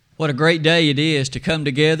What a great day it is to come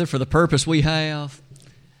together for the purpose we have.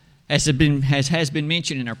 As has been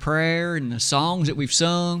mentioned in our prayer and the songs that we've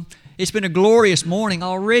sung, it's been a glorious morning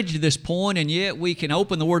already to this point, and yet we can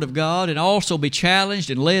open the Word of God and also be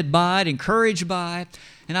challenged and led by it, encouraged by it.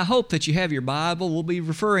 And I hope that you have your Bible. We'll be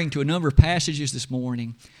referring to a number of passages this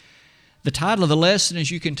morning. The title of the lesson,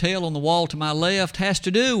 as you can tell on the wall to my left, has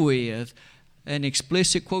to do with an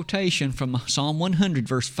explicit quotation from Psalm 100,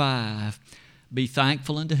 verse 5. Be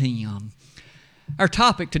thankful unto Him. Our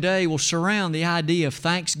topic today will surround the idea of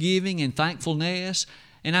thanksgiving and thankfulness,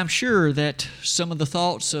 and I'm sure that some of the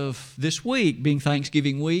thoughts of this week, being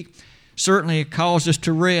Thanksgiving week, certainly have caused us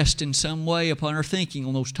to rest in some way upon our thinking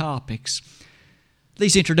on those topics.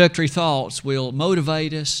 These introductory thoughts will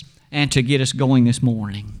motivate us and to get us going this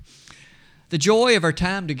morning. The joy of our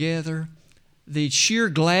time together, the sheer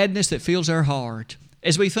gladness that fills our heart,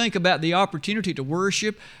 as we think about the opportunity to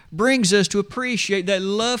worship, brings us to appreciate that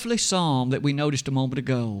lovely psalm that we noticed a moment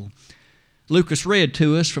ago. Lucas read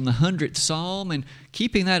to us from the 100th Psalm, and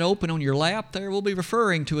keeping that open on your lap there, we'll be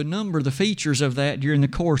referring to a number of the features of that during the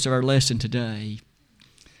course of our lesson today.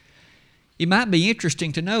 It might be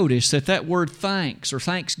interesting to notice that word thanks or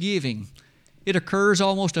thanksgiving, it occurs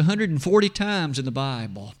almost 140 times in the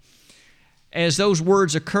Bible. As those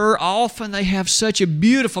words occur, often they have such a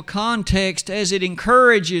beautiful context as it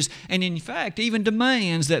encourages and in fact even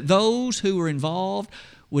demands that those who are involved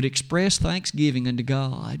would express thanksgiving unto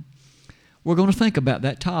God. We're going to think about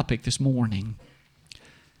that topic this morning.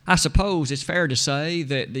 I suppose it's fair to say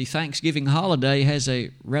that the Thanksgiving holiday has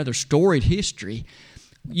a rather storied history.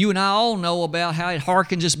 You and I all know about how it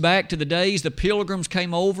harkens us back to the days the pilgrims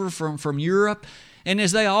came over from Europe. And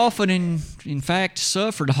as they often, in fact,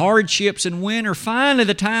 suffered hardships in winter, finally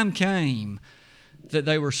the time came that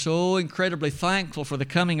they were so incredibly thankful for the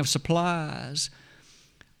coming of supplies.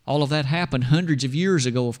 All of that happened hundreds of years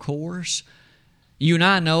ago, of course. You and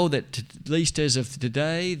I know that, at least as of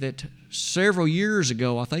today, that several years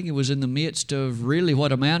ago, I think it was in the midst of really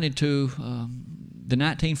what amounted to the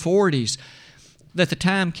 1940s, that the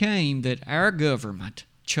time came that our government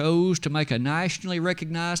chose to make a nationally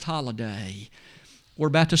recognized holiday. We're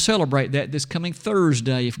about to celebrate that this coming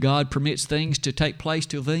Thursday, if God permits things to take place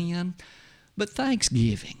till then. But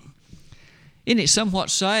Thanksgiving. Isn't it somewhat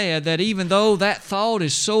sad that even though that thought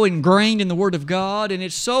is so ingrained in the Word of God and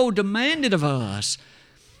it's so demanded of us,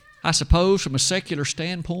 I suppose from a secular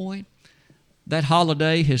standpoint, that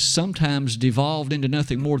holiday has sometimes devolved into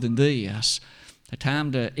nothing more than this: a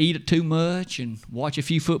time to eat too much and watch a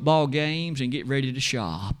few football games and get ready to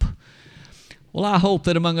shop. Well, I hope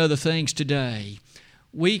that among other things today,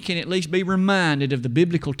 we can at least be reminded of the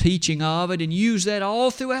biblical teaching of it and use that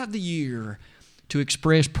all throughout the year to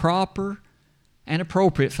express proper and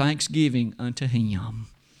appropriate thanksgiving unto Him.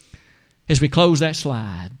 As we close that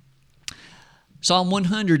slide, Psalm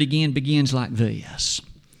 100 again begins like this: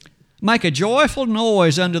 Make a joyful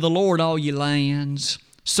noise unto the Lord, all ye lands.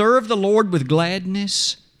 Serve the Lord with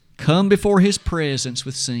gladness. Come before His presence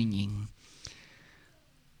with singing.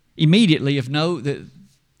 Immediately of note that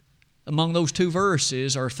among those two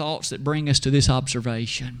verses are thoughts that bring us to this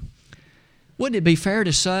observation. Wouldn't it be fair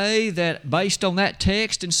to say that based on that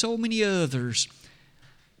text and so many others,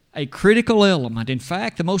 a critical element, in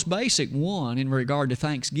fact the most basic one in regard to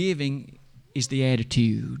thanksgiving, is the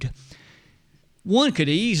attitude? One could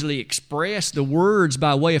easily express the words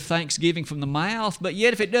by way of thanksgiving from the mouth, but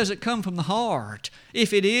yet if it doesn't come from the heart,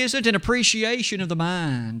 if it isn't an appreciation of the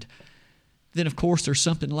mind, then of course there's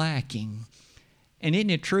something lacking. And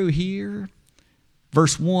isn't it true here?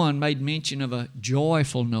 Verse 1 made mention of a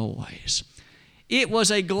joyful noise. It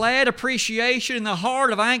was a glad appreciation in the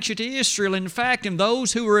heart of ancient Israel. In fact, in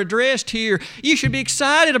those who were addressed here, you should be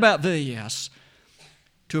excited about this,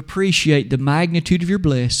 to appreciate the magnitude of your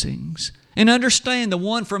blessings and understand the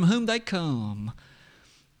one from whom they come.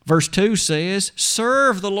 Verse 2 says,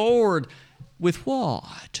 serve the Lord with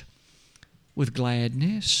what? With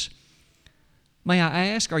gladness. May I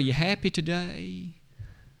ask, are you happy today?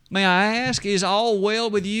 May I ask, is all well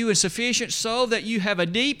with you and sufficient so that you have a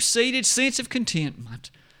deep-seated sense of contentment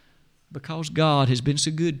because God has been so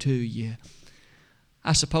good to you?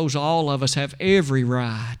 I suppose all of us have every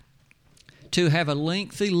right to have a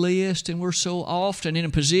lengthy list, and we're so often in a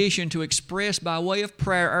position to express by way of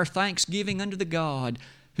prayer our thanksgiving unto the God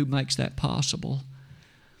who makes that possible.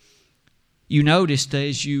 You noticed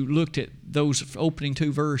as you looked at those opening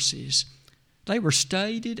two verses, they were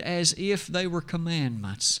stated as if they were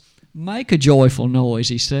commandments. Make a joyful noise,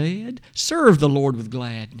 he said. Serve the Lord with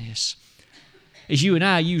gladness. As you and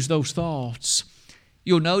I use those thoughts,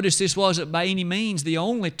 you'll notice this wasn't by any means the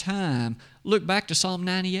only time. Look back to Psalm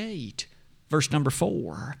 98. Verse number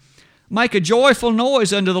 4. Make a joyful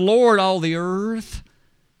noise unto the Lord, all the earth.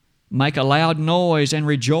 Make a loud noise and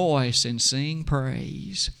rejoice and sing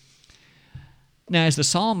praise. Now, as the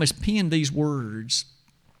psalmist penned these words,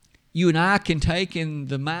 you and I can take in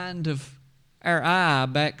the mind of our eye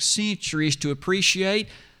back centuries to appreciate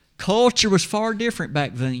culture was far different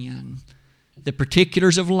back then. The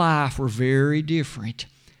particulars of life were very different.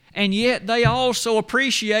 And yet they also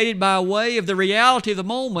appreciated by way of the reality of the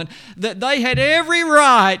moment that they had every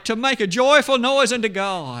right to make a joyful noise unto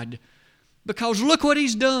God. Because look what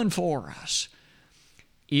He's done for us.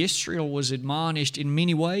 Israel was admonished in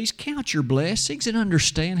many ways, count your blessings and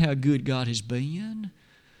understand how good God has been.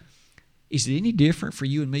 Is it any different for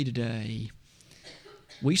you and me today?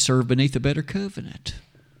 We serve beneath a better covenant.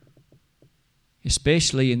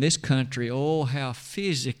 Especially in this country, oh, how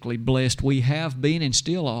physically blessed we have been and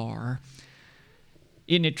still are.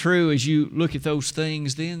 Isn't it true as you look at those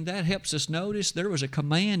things, then that helps us notice there was a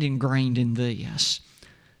command ingrained in this.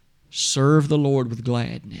 Serve the Lord with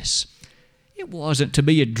gladness. It wasn't to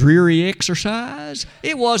be a dreary exercise.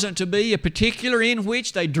 It wasn't to be a particular in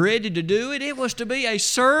which they dreaded to do it. It was to be a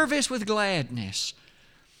service with gladness.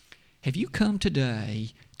 Have you come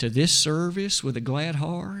today to this service with a glad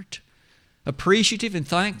heart? Appreciative and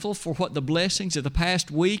thankful for what the blessings of the past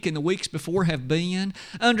week and the weeks before have been,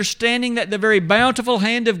 understanding that the very bountiful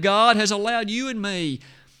hand of God has allowed you and me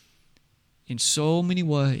in so many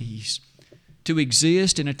ways to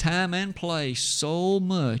exist in a time and place so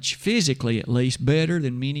much, physically at least, better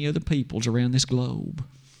than many other peoples around this globe.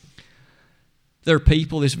 There are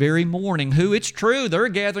people this very morning who, it's true, they're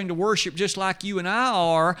gathering to worship just like you and I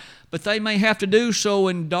are, but they may have to do so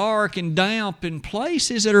in dark and damp in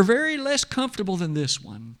places that are very less comfortable than this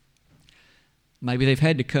one. Maybe they've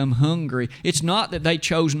had to come hungry. It's not that they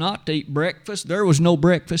chose not to eat breakfast. There was no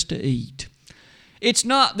breakfast to eat. It's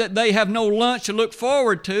not that they have no lunch to look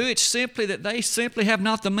forward to. It's simply that they simply have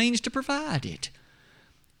not the means to provide it.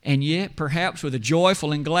 And yet, perhaps with a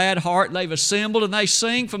joyful and glad heart, they've assembled and they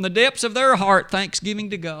sing from the depths of their heart thanksgiving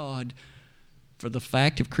to God for the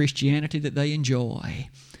fact of Christianity that they enjoy.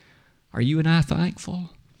 Are you and I thankful?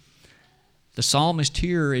 The psalmist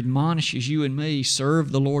here admonishes you and me,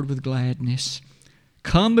 serve the Lord with gladness.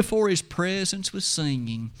 Come before His presence with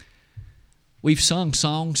singing. We've sung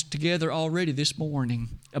songs together already this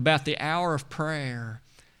morning about the hour of prayer.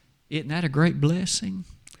 Isn't that a great blessing?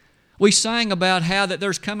 We sang about how that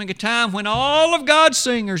there's coming a time when all of God's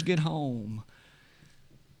singers get home.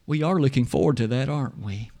 We are looking forward to that, aren't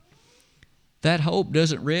we? That hope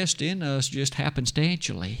doesn't rest in us just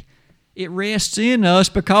happenstantially. It rests in us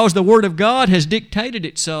because the Word of God has dictated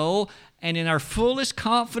it so, and in our fullest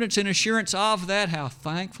confidence and assurance of that, how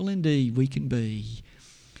thankful indeed we can be.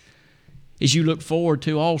 As you look forward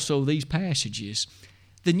to also these passages,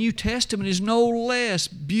 the New Testament is no less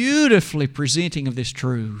beautifully presenting of this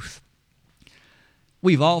truth.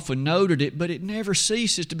 We've often noted it, but it never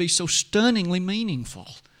ceases to be so stunningly meaningful.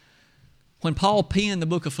 When Paul penned the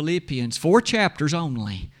book of Philippians, 4 chapters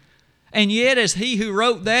only, and yet as he who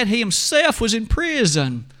wrote that, he himself was in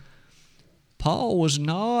prison. Paul was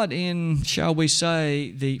not in, shall we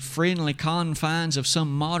say, the friendly confines of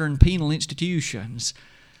some modern penal institutions.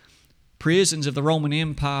 Prisons of the Roman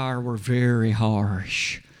Empire were very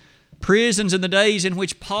harsh. Prisons in the days in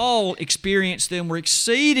which Paul experienced them were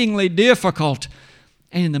exceedingly difficult.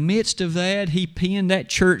 And in the midst of that, he penned that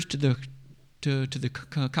church to the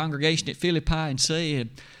congregation at Philippi and said,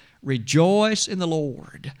 rejoice in the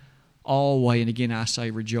Lord always. And again I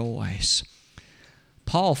say rejoice.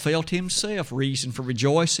 Paul felt himself reason for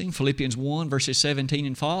rejoicing, Philippians 1 verses 17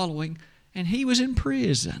 and following, and he was in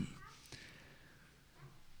prison.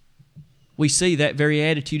 We see that very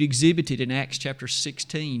attitude exhibited in Acts chapter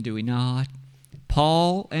 16, do we not?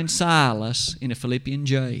 Paul and Silas in a Philippian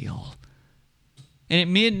jail. And at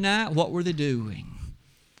midnight, what were they doing?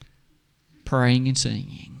 Praying and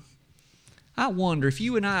singing. I wonder if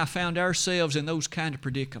you and I found ourselves in those kind of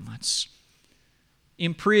predicaments,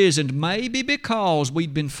 imprisoned maybe because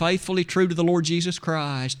we'd been faithfully true to the Lord Jesus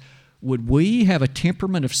Christ, would we have a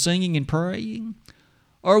temperament of singing and praying?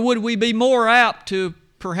 Or would we be more apt to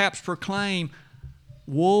perhaps proclaim,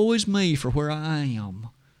 woe is me for where I am.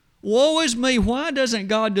 Woe is me, why doesn't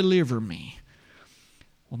God deliver me?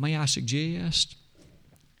 Well, may I suggest,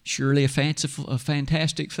 surely a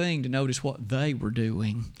fantastic thing to notice what they were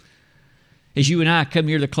doing. As you and I come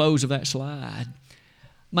near the close of that slide,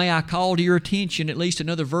 may I call to your attention at least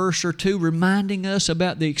another verse or two reminding us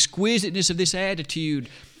about the exquisiteness of this attitude.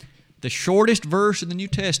 The shortest verse in the New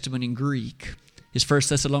Testament in Greek is 1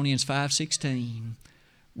 Thessalonians 5:16.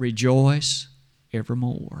 Rejoice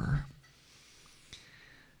evermore.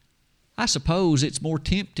 I suppose it's more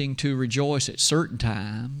tempting to rejoice at certain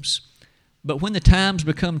times, but when the times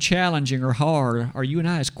become challenging or hard, are you and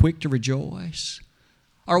I as quick to rejoice?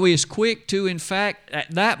 Are we as quick to, in fact,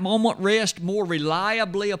 at that moment rest more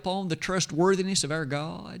reliably upon the trustworthiness of our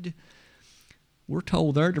God? We're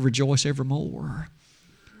told there to rejoice evermore.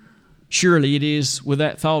 Surely it is with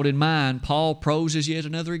that thought in mind, Paul proses yet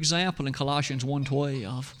another example in Colossians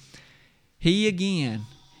 1:12. He again,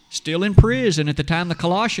 still in prison at the time the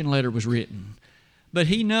Colossian letter was written, but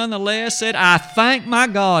he nonetheless said, I thank my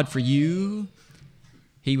God for you.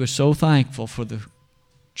 He was so thankful for the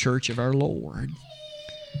church of our Lord.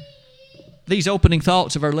 These opening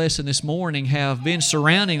thoughts of our lesson this morning have been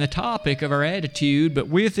surrounding the topic of our attitude, but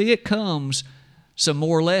with it comes some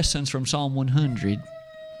more lessons from Psalm 100.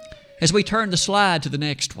 As we turn the slide to the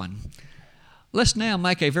next one, let's now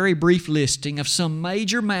make a very brief listing of some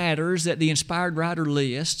major matters that the inspired writer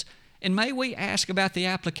lists, and may we ask about the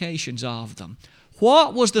applications of them.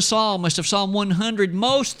 What was the psalmist of Psalm 100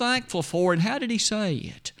 most thankful for, and how did he say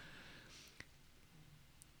it?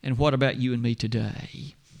 And what about you and me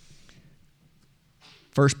today?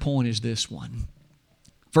 First point is this one.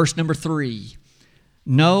 Verse number 3.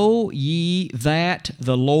 Know ye that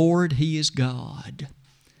the Lord, He is God.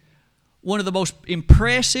 One of the most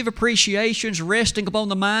impressive appreciations resting upon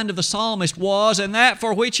the mind of the psalmist was, and that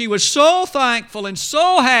for which he was so thankful and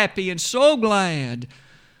so happy and so glad,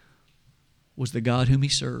 was the God whom he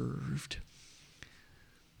served.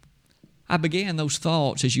 I began those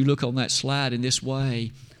thoughts as you look on that slide in this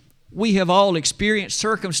way. We have all experienced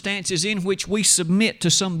circumstances in which we submit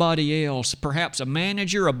to somebody else, perhaps a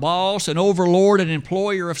manager, a boss, an overlord, an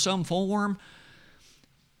employer of some form.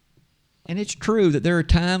 And it's true that there are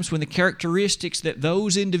times when the characteristics that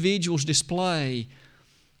those individuals display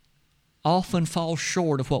often fall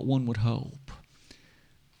short of what one would hope.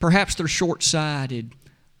 Perhaps they're short-sighted.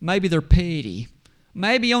 Maybe they're petty.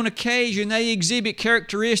 Maybe on occasion they exhibit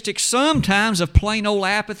characteristics sometimes of plain old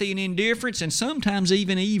apathy and indifference, and sometimes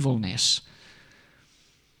even evilness.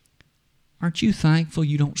 Aren't you thankful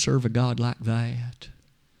you don't serve a God like that?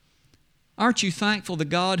 Aren't you thankful the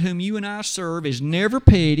God whom you and I serve is never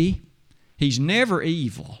petty? He's never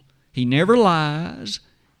evil. He never lies.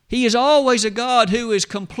 He is always a God who is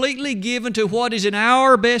completely given to what is in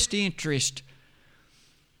our best interest.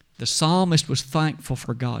 The psalmist was thankful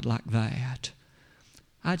for God like that.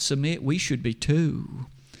 I'd submit we should be too.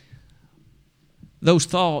 Those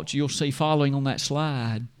thoughts you'll see following on that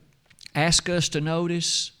slide ask us to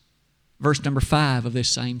notice verse number 5 of this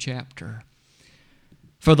same chapter.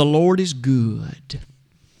 For the Lord is good.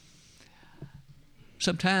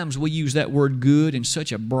 Sometimes we use that word good in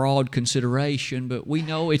such a broad consideration, but we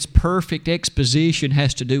know its perfect exposition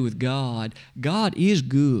has to do with God. God is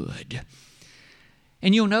good.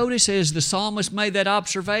 And you'll notice as the psalmist made that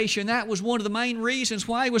observation, that was one of the main reasons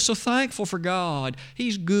why he was so thankful for God.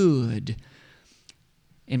 He's good.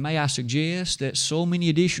 And may I suggest that so many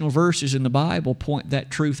additional verses in the Bible point that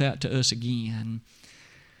truth out to us again.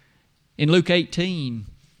 In Luke 18,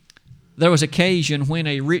 there was occasion when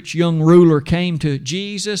a rich young ruler came to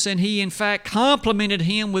Jesus, and he in fact complimented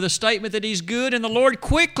him with a statement that he's good, and the Lord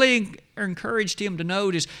quickly encouraged him to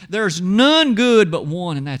notice there's none good but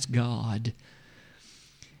one, and that's God.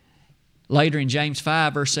 Later in James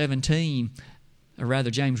 5, verse 17, or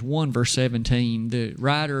rather James 1, verse 17, the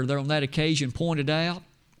writer there on that occasion pointed out,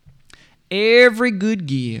 every good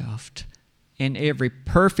gift and every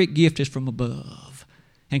perfect gift is from above,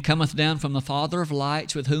 and cometh down from the Father of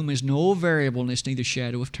lights, with whom is no variableness, neither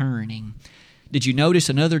shadow of turning. Did you notice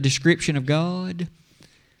another description of God?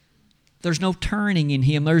 There's no turning in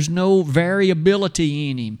Him. There's no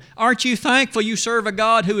variability in Him. Aren't you thankful you serve a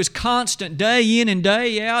God who is constant day in and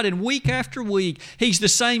day out and week after week? He's the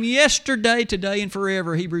same yesterday, today, and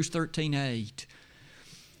forever. Hebrews 13:8.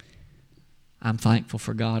 I'm thankful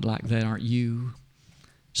for God like that, aren't you?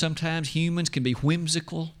 Sometimes humans can be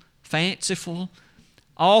whimsical, fanciful,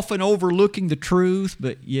 often overlooking the truth,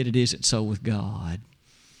 but yet it isn't so with God.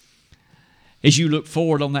 As you look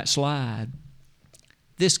forward on that slide,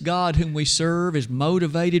 this God whom we serve is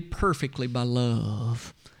motivated perfectly by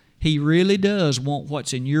love. He really does want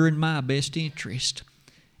what's in your and my best interest.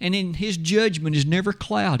 And in His judgment is never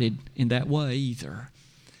clouded in that way either.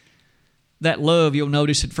 That love, you'll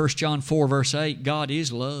notice in 1 John 4, verse 8, God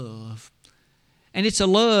is love. And it's a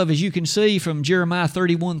love, as you can see from Jeremiah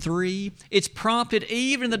 31:3. It's prompted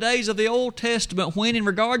even in the days of the Old Testament when, in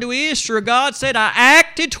regard to Israel, God said, I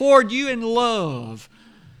acted toward you in love.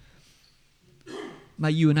 May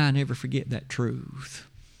you and I never forget that truth.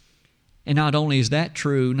 And not only is that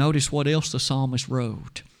true, notice what else the psalmist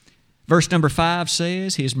wrote. Verse number 5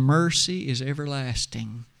 says, His mercy is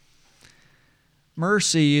everlasting.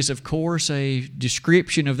 Mercy is, of course, a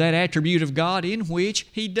description of that attribute of God in which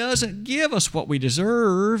He doesn't give us what we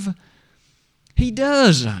deserve. He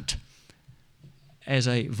doesn't. As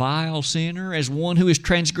a vile sinner, as one who has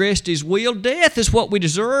transgressed His will, death is what we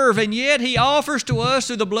deserve, and yet He offers to us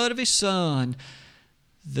through the blood of His Son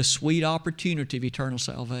the sweet opportunity of eternal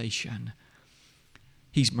salvation.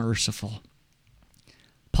 He's merciful.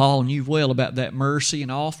 Paul knew well about that mercy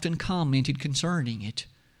and often commented concerning it.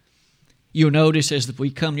 You'll notice as we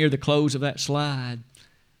come near the close of that slide,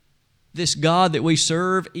 this God that we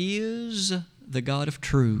serve is the God of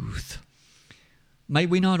truth. May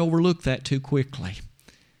we not overlook that too quickly.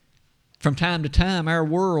 From time to time, our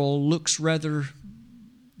world looks rather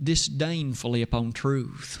disdainfully upon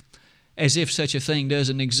truth, as if such a thing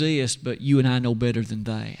doesn't exist, but you and I know better than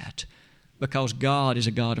that, because God is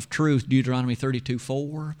a God of truth, Deuteronomy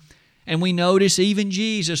 32:4. And we notice even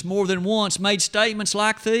Jesus more than once made statements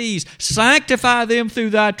like these: sanctify them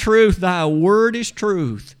through thy truth, thy word is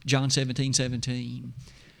truth, John 17:17.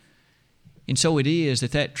 And so it is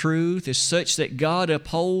that truth is such that God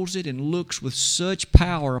upholds it and looks with such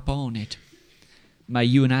power upon it. May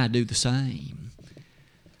you and I do the same.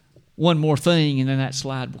 One more thing, and then that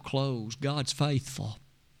slide will close. God's faithful.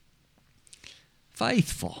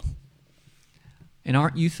 Faithful. And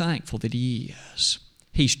aren't you thankful that He is?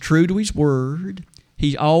 He's true to His word.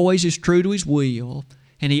 He always is true to His will.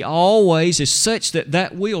 And He always is such that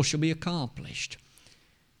that will shall be accomplished.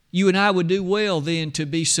 You and I would do well then to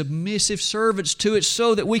be submissive servants to it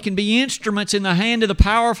so that we can be instruments in the hand of the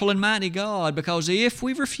powerful and mighty God, because if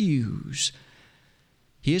we refuse,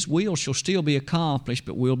 His will shall still be accomplished,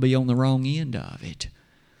 but we'll be on the wrong end of it.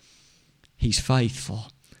 He's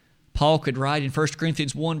faithful. Paul could write in 1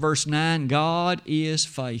 Corinthians 1 verse 9, God is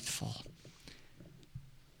faithful.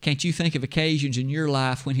 Can't you think of occasions in your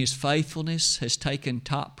life when His faithfulness has taken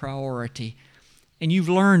top priority and you've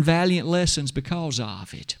learned valiant lessons because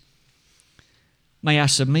of it? May I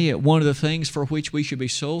submit, one of the things for which we should be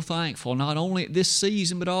so thankful, not only at this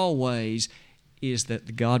season but always, is that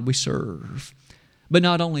the God we serve. But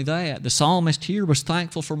not only that, the psalmist here was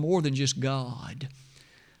thankful for more than just God.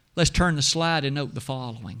 Let's turn the slide and note the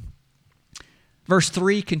following. Verse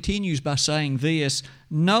 3 continues by saying this: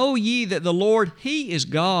 know ye that the Lord, He is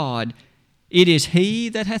God. It is He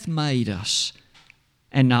that hath made us,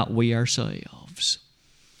 and not we ourselves.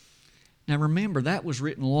 Now remember, that was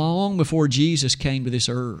written long before Jesus came to this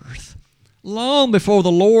earth. Long before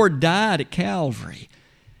the Lord died at Calvary.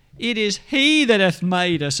 It is He that hath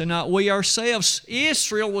made us, and not we ourselves.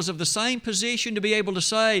 Israel was of the same position to be able to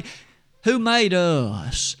say, who made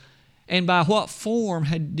us? And by what form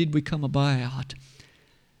did we come about?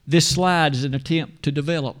 This slide is an attempt to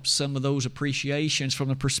develop some of those appreciations from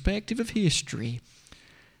the perspective of history.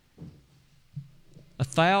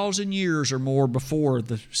 1,000 years or more before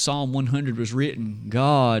the Psalm 100 was written,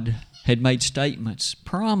 God had made statements,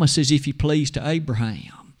 promises, if you please, to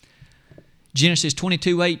Abraham. Genesis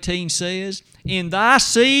 22:18 says, in thy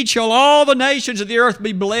seed shall all the nations of the earth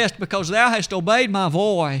be blessed, because thou hast obeyed my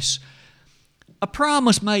voice. A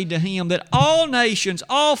promise made to him that all nations,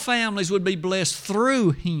 all families would be blessed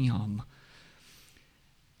through him.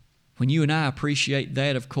 When you and I appreciate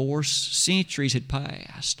that, of course, centuries had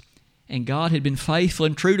passed, and God had been faithful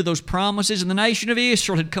and true to those promises, and the nation of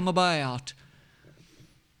Israel had come about.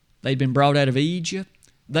 They'd been brought out of Egypt.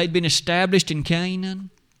 They'd been established in Canaan.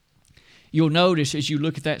 You'll notice as you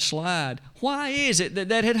look at that slide, why is it that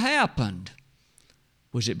that had happened?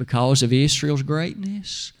 Was it because of Israel's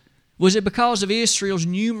greatness? Was it because of Israel's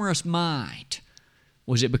numerous might?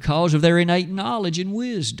 Was it because of their innate knowledge and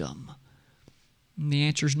wisdom? And the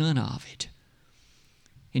answer is none of it.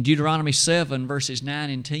 In Deuteronomy 7, verses 9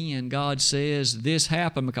 and 10, God says, this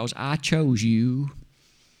happened because I chose you.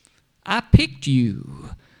 I picked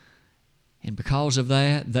you. And because of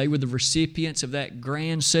that, they were the recipients of that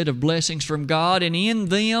grand set of blessings from God, and in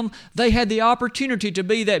them, they had the opportunity to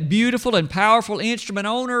be that beautiful and powerful instrument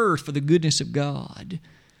on earth for the goodness of God.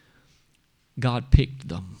 God picked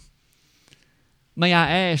them. May I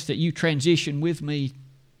ask that you transition with me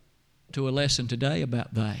to a lesson today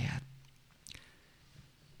about that?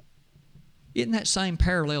 Isn't that same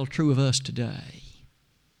parallel true of us today?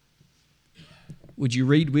 Would you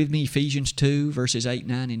read with me Ephesians 2, verses 8,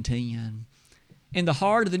 9, and 10? In the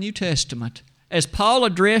heart of the New Testament, as Paul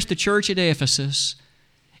addressed the church at Ephesus,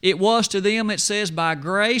 it was to them, it says, by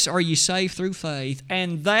grace are ye saved through faith,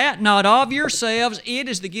 and that not of yourselves, it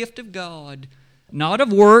is the gift of God, not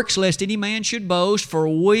of works, lest any man should boast, for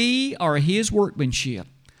we are His workmanship,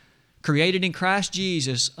 created in Christ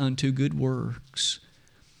Jesus unto good works.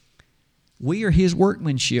 We are His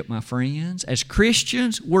workmanship, my friends. As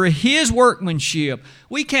Christians, we're His workmanship.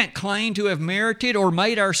 We can't claim to have merited or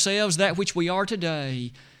made ourselves that which we are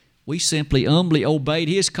today. We simply humbly obeyed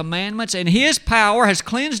His commandments, and His power has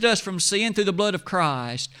cleansed us from sin through the blood of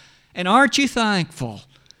Christ. And aren't you thankful?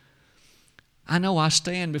 I know I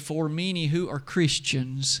stand before many who are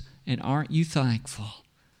Christians, and aren't you thankful?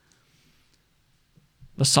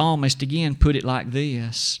 The psalmist again put it like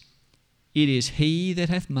this: it is He that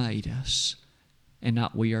hath made us, and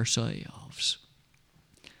not we ourselves.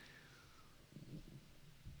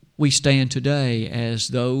 We stand today as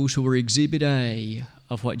those who are Exhibit A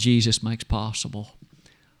of what Jesus makes possible.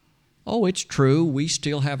 Oh, it's true, we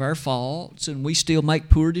still have our faults, and we still make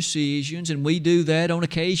poor decisions, and we do that on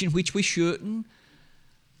occasion which we shouldn't.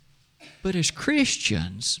 But as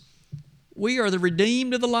Christians, we are the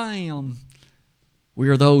redeemed of the Lamb. We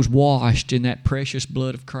are those washed in that precious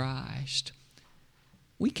blood of Christ.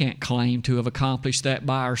 We can't claim to have accomplished that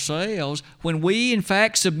by ourselves. When we, in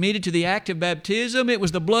fact, submitted to the act of baptism, it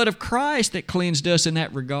was the blood of Christ that cleansed us in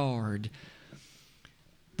that regard.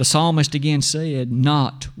 The psalmist again said,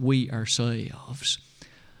 not we ourselves.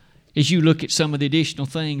 As you look at some of the additional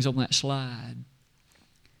things on that slide,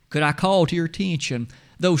 could I call to your attention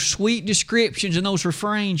those sweet descriptions and those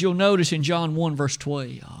refrains you'll notice in John 1 verse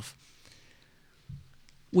 12.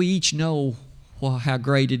 We each know how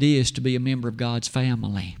great it is to be a member of God's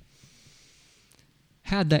family.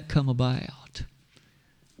 How'd that come about?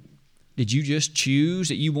 Did you just choose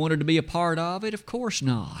that you wanted to be a part of it? Of course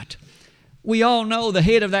not. We all know the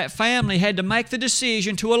head of that family had to make the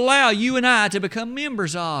decision to allow you and I to become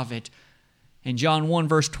members of it. In John 1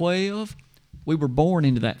 verse 12, we were born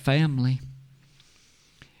into that family.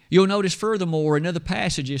 You'll notice furthermore in other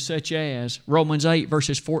passages such as Romans 8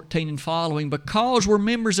 verses 14 and following, because we're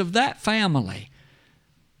members of that family,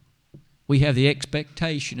 we have the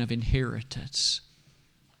expectation of inheritance.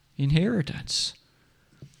 Inheritance.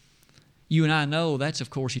 You and I know that's, of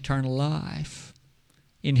course, eternal life.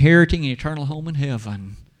 Inheriting an eternal home in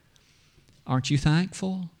heaven. Aren't you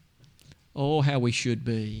thankful? Oh, how we should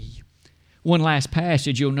be. One last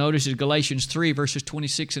passage you'll notice is Galatians 3 verses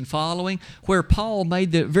 26 and following, where Paul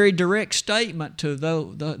made the very direct statement to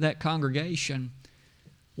that congregation.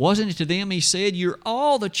 Wasn't it to them he said, you're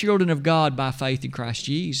all the children of God by faith in Christ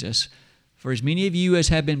Jesus. For as many of you as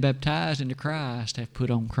have been baptized into Christ have put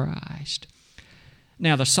on Christ.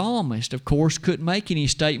 Now the psalmist, of course, couldn't make any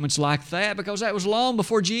statements like that because that was long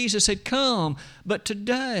before Jesus had come. But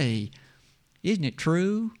today, isn't it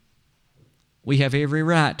true? We have every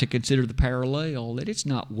right to consider the parallel, that it's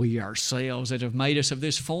not we ourselves that have made us of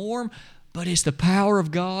this form, but it's the power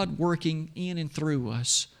of God working in and through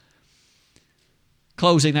us.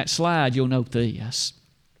 Closing that slide, you'll note this.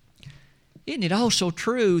 Isn't it also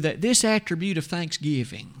true that this attribute of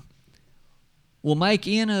thanksgiving will make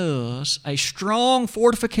in us a strong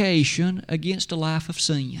fortification against a life of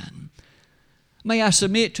sin? May I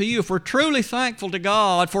submit to you, if we're truly thankful to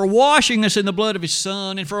God for washing us in the blood of His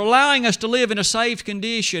Son and for allowing us to live in a saved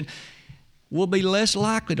condition, we'll be less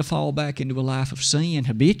likely to fall back into a life of sin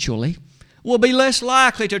habitually. We'll be less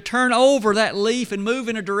likely to turn over that leaf and move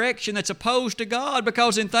in a direction that's opposed to God,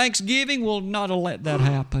 because in thanksgiving we'll not let that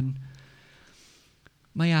happen.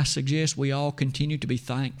 May I suggest we all continue to be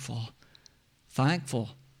thankful. Thankful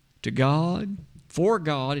to God, for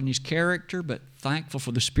God and His character, but thankful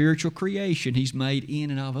for the spiritual creation He's made in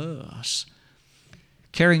and of us.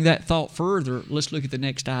 Carrying that thought further, let's look at the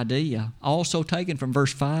next idea, also taken from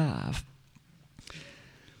verse 5.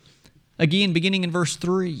 Again, beginning in verse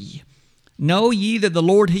 3. Know ye that the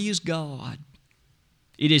Lord He is God.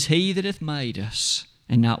 It is He that hath made us,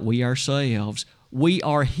 and not we ourselves. We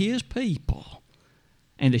are His people,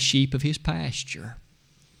 and the sheep of His pasture.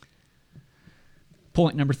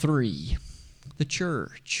 Point number 3. The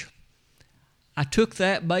church. I took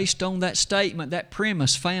that based on that statement, that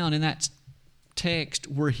premise found in that text,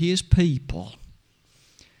 we're His people.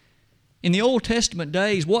 In the Old Testament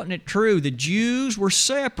days, wasn't it true? The Jews were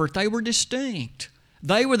separate. They were distinct.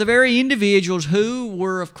 They were the very individuals who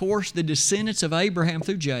were, of course, the descendants of Abraham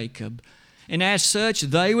through Jacob. And as such,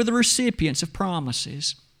 they were the recipients of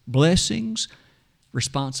promises, blessings,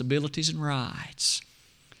 responsibilities, and rights.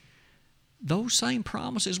 Those same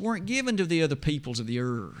promises weren't given to the other peoples of the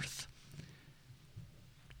earth.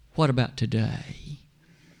 What about today?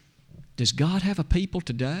 Does God have a people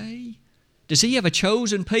today? Does He have a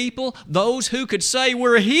chosen people? Those who could say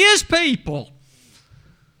we're His people?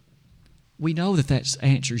 We know that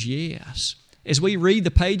answer is yes. As we read the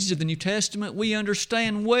pages of the New Testament, we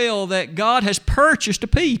understand well that God has purchased a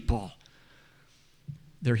people.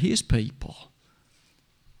 They're His people.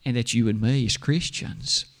 And that's you and me as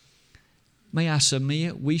Christians. may I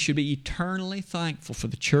submit, we should be eternally thankful for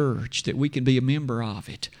the church, that we can be a member of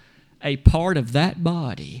it, a part of that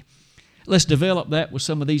body. Let's develop that with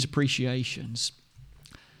some of these appreciations.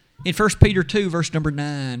 In 1 Peter 2, verse number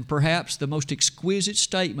 9, perhaps the most exquisite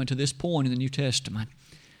statement to this point in the New Testament.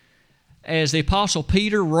 As the Apostle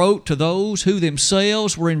Peter wrote to those who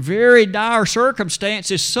themselves were in very dire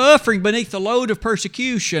circumstances, suffering beneath the load of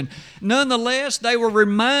persecution, nonetheless they were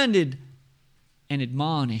reminded and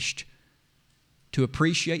admonished to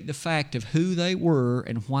appreciate the fact of who they were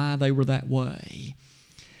and why they were that way.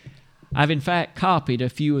 I've in fact copied a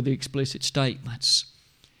few of the explicit statements.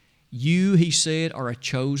 You, he said, are a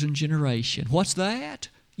chosen generation. What's that?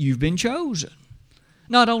 You've been chosen.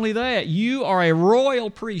 Not only that, you are a royal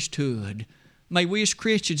priesthood. May we as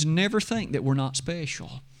Christians never think that we're not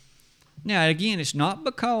special. Now, again, it's not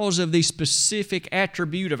because of the specific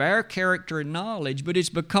attribute of our character and knowledge, but it's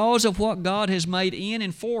because of what God has made in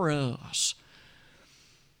and for us.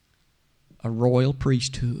 A royal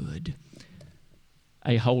priesthood,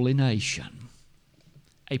 a holy nation,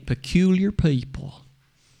 a peculiar people.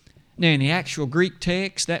 Now, in the actual Greek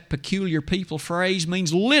text, that peculiar people phrase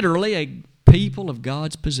means literally a people of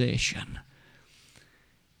God's possession.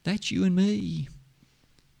 That's you and me.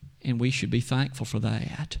 And we should be thankful for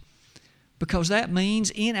that. Because that means,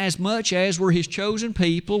 inasmuch as we're His chosen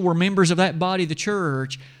people, we're members of that body, the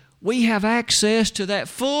church, we have access to that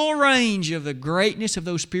full range of the greatness of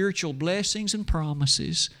those spiritual blessings and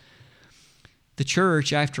promises. The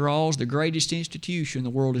church, after all, is the greatest institution the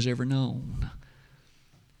world has ever known.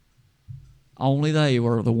 Only they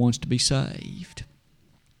were the ones to be saved.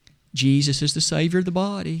 Jesus is the Savior of the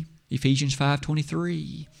body, Ephesians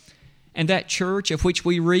 5:23. And that church of which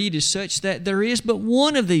we read is such that there is but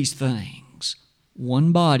one of these things,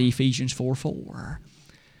 one body, Ephesians 4:4.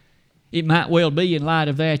 It might well be, in light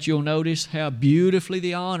of that, you'll notice how beautifully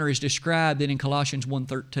the honor is described in Colossians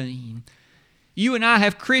 1:13. You and I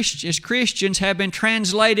as Christians have been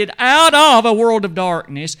translated out of a world of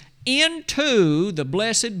darkness into the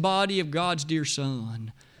blessed body of God's dear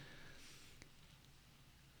Son.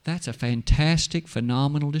 That's a fantastic,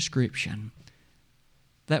 phenomenal description.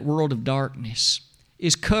 That world of darkness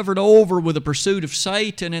is covered over with the pursuit of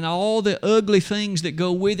Satan and all the ugly things that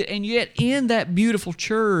go with it. And yet in that beautiful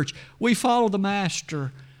church, we follow the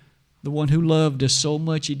Master, the one who loved us so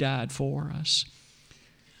much He died for us.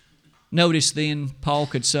 Notice then, Paul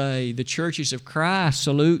could say, the churches of Christ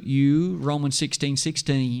salute you, Romans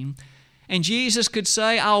 16:16. And Jesus could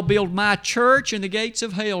say, I'll build my church and the gates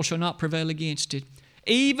of hell shall not prevail against it.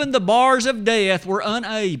 Even the bars of death were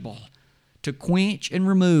unable to quench and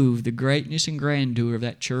remove the greatness and grandeur of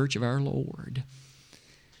that church of our Lord.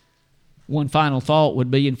 One final thought would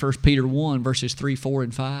be in 1 Peter 1, verses 3, 4,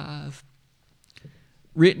 and 5.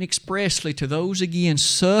 Written expressly to those, again,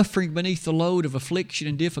 suffering beneath the load of affliction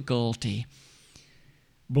and difficulty.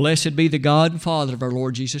 Blessed be the God and Father of our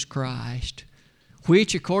Lord Jesus Christ,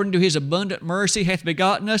 which, according to His abundant mercy, hath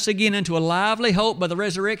begotten us again unto a lively hope by the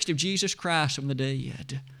resurrection of Jesus Christ from the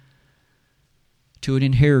dead, to an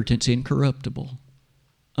inheritance incorruptible,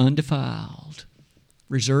 undefiled,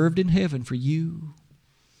 reserved in heaven for you.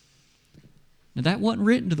 Now that wasn't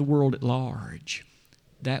written to the world at large.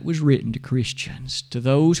 That was written to Christians, to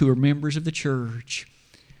those who are members of the church.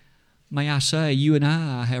 May I say, you and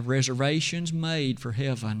I have reservations made for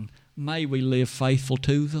heaven. May we live faithful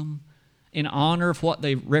to them in honor of what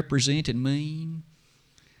they represent and mean.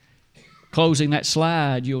 Closing that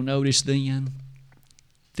slide, you'll notice then,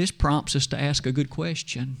 this prompts us to ask a good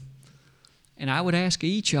question. And I would ask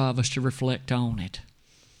each of us to reflect on it.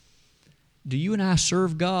 Do you and I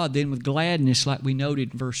serve God then with gladness like we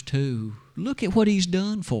noted in verse 2? Look at what He's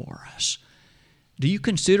done for us. Do you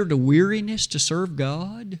consider it a weariness to serve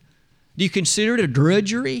God? Do you consider it a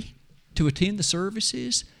drudgery to attend the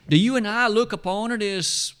services? Do you and I look upon it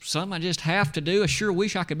as something I just have to do? I sure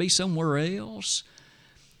wish I could be somewhere else.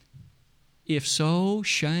 If so,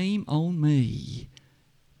 shame on me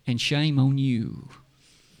and shame on you.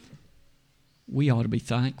 We ought to be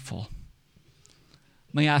thankful.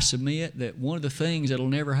 May I submit that one of the things that will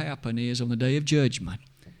never happen is on the day of judgment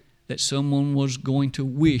that someone was going to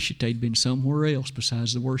wish that they'd been somewhere else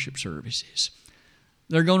besides the worship services.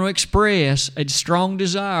 They're going to express a strong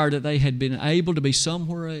desire that they had been able to be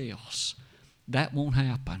somewhere else. That won't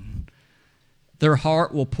happen. Their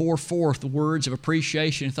heart will pour forth the words of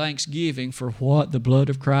appreciation and thanksgiving for what the blood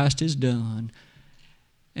of Christ has done.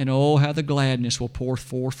 And oh, how the gladness will pour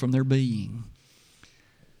forth from their being.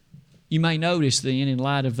 You may notice then, in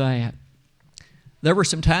light of that, there were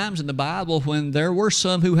some times in the Bible when there were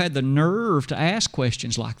some who had the nerve to ask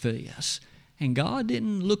questions like this, and God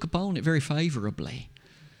didn't look upon it very favorably.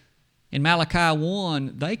 In Malachi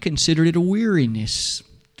 1, they considered it a weariness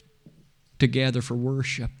to gather for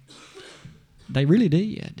worship. They really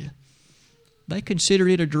did. They considered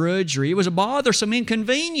it a drudgery. It was a bothersome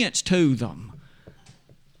inconvenience to them.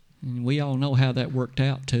 And we all know how that worked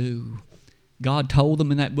out too. God told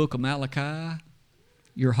them in that book of Malachi,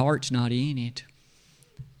 your heart's not in it.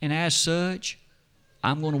 And as such,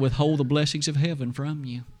 I'm going to withhold the blessings of heaven from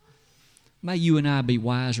you. May you and I be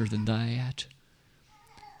wiser than that.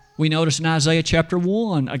 We notice in Isaiah chapter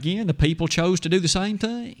 1, again, the people chose to do the same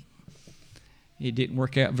thing. It didn't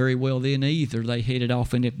work out very well then either. They headed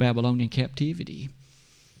off into Babylonian captivity.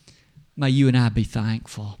 May you and I be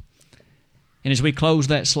thankful. And as we close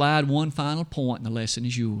that slide, one final point in the lesson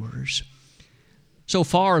is yours. So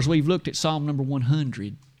far as we've looked at Psalm number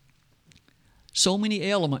 100, so many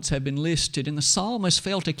elements have been listed, and the psalmist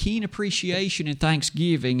felt a keen appreciation and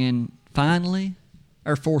thanksgiving. And finally,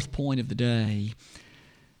 our fourth point of the day.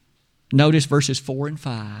 Notice verses 4 and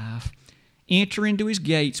 5. Enter into his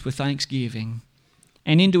gates with thanksgiving,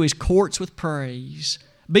 and into his courts with praise.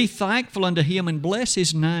 Be thankful unto him and bless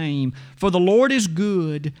his name, for the Lord is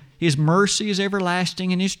good. His mercy is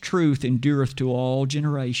everlasting, and his truth endureth to all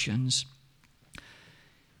generations.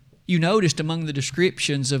 You noticed among the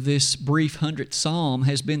descriptions of this brief 100th Psalm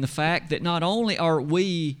has been the fact that not only are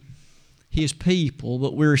we his people,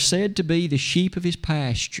 but we're said to be the sheep of his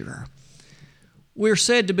pasture. We're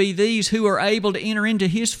said to be these who are able to enter into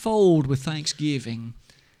his fold with thanksgiving.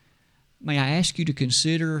 May I ask you to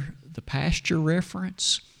consider the pasture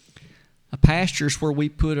reference? A pasture is where we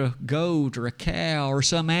put a goat or a cow or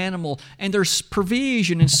some animal, and there's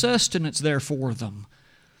provision and sustenance there for them.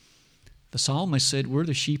 The psalmist said we're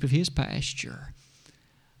the sheep of his pasture.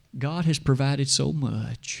 God has provided so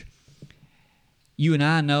much. You and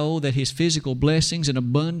I know that his physical blessings and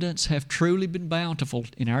abundance have truly been bountiful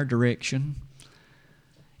in our direction.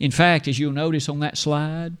 In fact, as you'll notice on that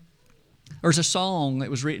slide, there's a song that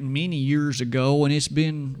was written many years ago, and it's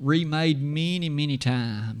been remade many, many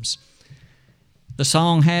times. The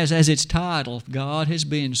song has as its title, God has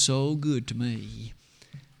been so good to me.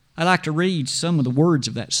 I'd like to read some of the words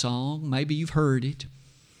of that song. Maybe you've heard it.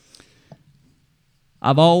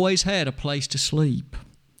 I've always had a place to sleep,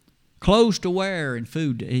 clothes to wear and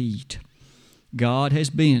food to eat. God has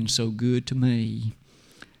been so good to me.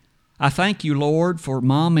 I thank you, Lord, for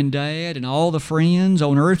Mom and Dad and all the friends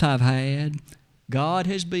on earth I've had. God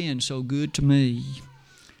has been so good to me.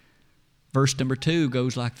 Verse number 2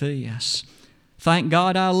 goes like this. Thank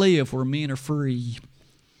God I live where men are free,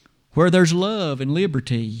 where there's love and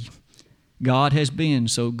liberty. God has been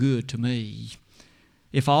so good to me.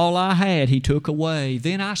 If all I had he took away,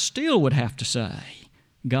 then I still would have to say,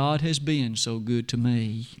 God has been so good to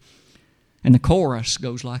me. And the chorus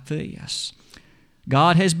goes like this.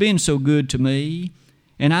 God has been so good to me,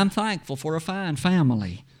 and I'm thankful for a fine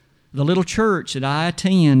family, the little church that I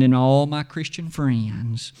attend and all my Christian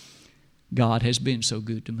friends. God has been so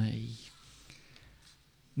good to me.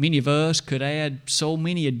 Many of us could add so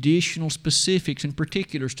many additional specifics and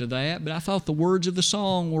particulars to that, but I thought the words of the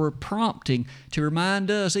song were prompting to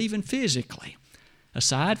remind us, even physically,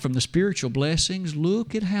 aside from the spiritual blessings,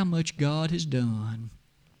 look at how much God has done.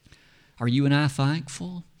 Are you and I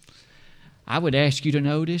thankful? I would ask you to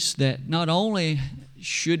notice that not only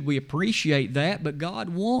should we appreciate that, but God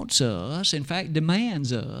wants us, in fact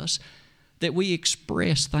demands us, that we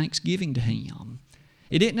express thanksgiving to him.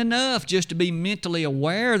 It isn't enough just to be mentally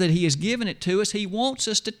aware that he has given it to us. He wants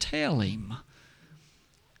us to tell him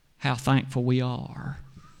how thankful we are.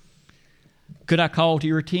 Could I call to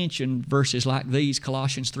your attention verses like these,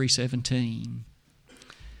 Colossians 3:17.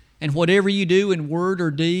 And whatever you do in word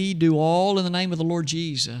or deed, do all in the name of the Lord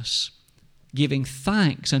Jesus, giving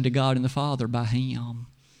thanks unto God and the Father by him.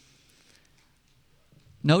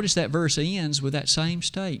 Notice that verse ends with that same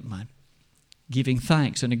statement, giving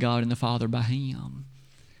thanks unto God and the Father by him.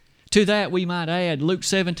 To that we might add Luke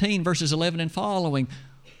 17, verses 11 and following,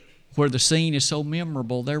 where the scene is so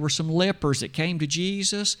memorable. There were some lepers that came to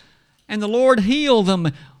Jesus, and the Lord healed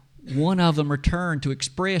them. One of them returned to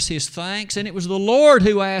express his thanks, and it was the Lord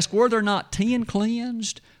who asked, were there not 10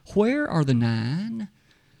 cleansed? Where are the 9?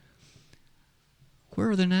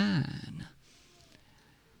 Where are the 9?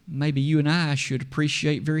 Maybe you and I should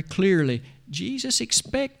appreciate very clearly Jesus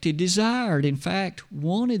expected, desired, in fact,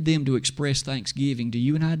 wanted them to express thanksgiving. Do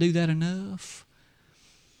you and I do that enough?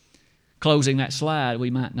 Closing that slide, we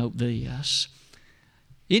might note this.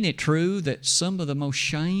 Isn't it true that some of the most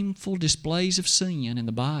shameful displays of sin in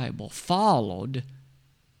the Bible followed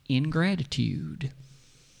ingratitude?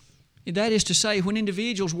 That is to say, when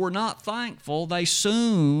individuals were not thankful, they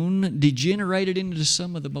soon degenerated into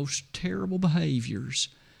some of the most terrible behaviors.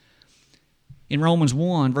 In Romans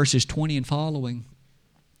 1, verses 20 and following,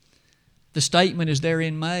 the statement is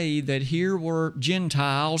therein made that here were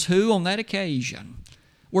Gentiles who, on that occasion,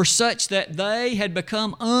 were such that they had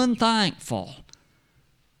become unthankful.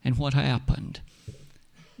 And what happened?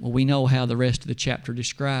 Well, we know how the rest of the chapter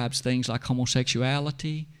describes things like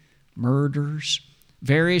homosexuality, murders,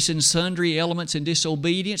 various and sundry elements in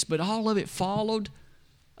disobedience, but all of it followed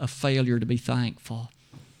a failure to be thankful.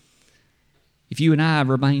 If you and I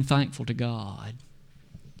remain thankful to God,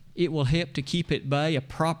 it will help to keep at bay a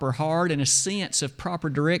proper heart and a sense of proper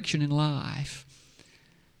direction in life.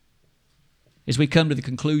 As we come to the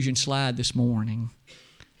conclusion slide this morning,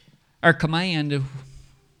 our command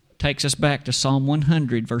takes us back to Psalm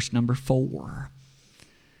 100, verse number 4.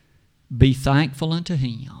 Be thankful unto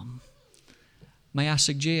Him. May I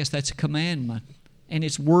suggest that's a commandment, and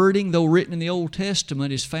its wording, though written in the Old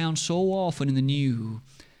Testament, is found so often in the New.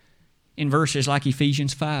 In verses like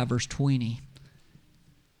Ephesians 5, verse 20,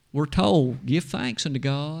 we're told, give thanks unto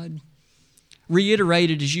God.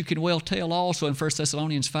 Reiterated, as you can well tell, also in 1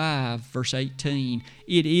 Thessalonians 5, verse 18,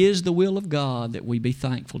 it is the will of God that we be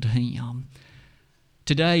thankful to Him.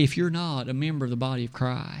 Today, if you're not a member of the body of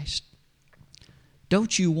Christ,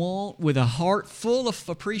 don't you want, with a heart full of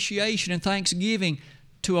appreciation and thanksgiving,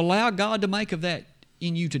 to allow God to make of that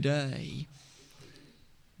in you today?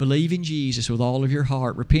 Believe in Jesus with all of your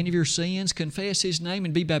heart. Repent of your sins, confess His name,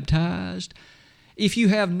 and be baptized. If you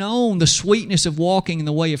have known the sweetness of walking in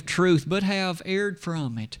the way of truth, but have erred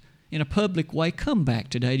from it in a public way, come back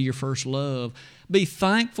today to your first love. Be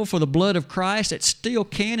thankful for the blood of Christ that still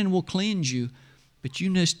can and will cleanse you. But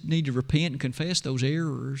you just need to repent and confess those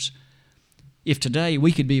errors. If today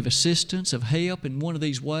we could be of assistance, of help in one of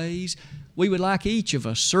these ways, we would like each of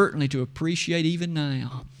us certainly to appreciate even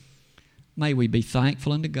now. May we be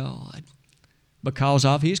thankful unto God because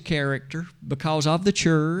of His character, because of the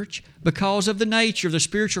church, because of the nature of the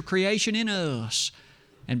spiritual creation in us,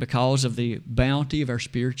 and because of the bounty of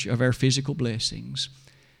our physical blessings.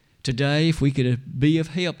 Today, if we could be of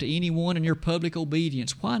help to anyone in your public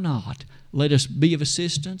obedience, why not? Let us be of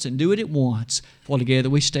assistance and do it at once, while together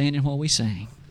we stand and while we sing.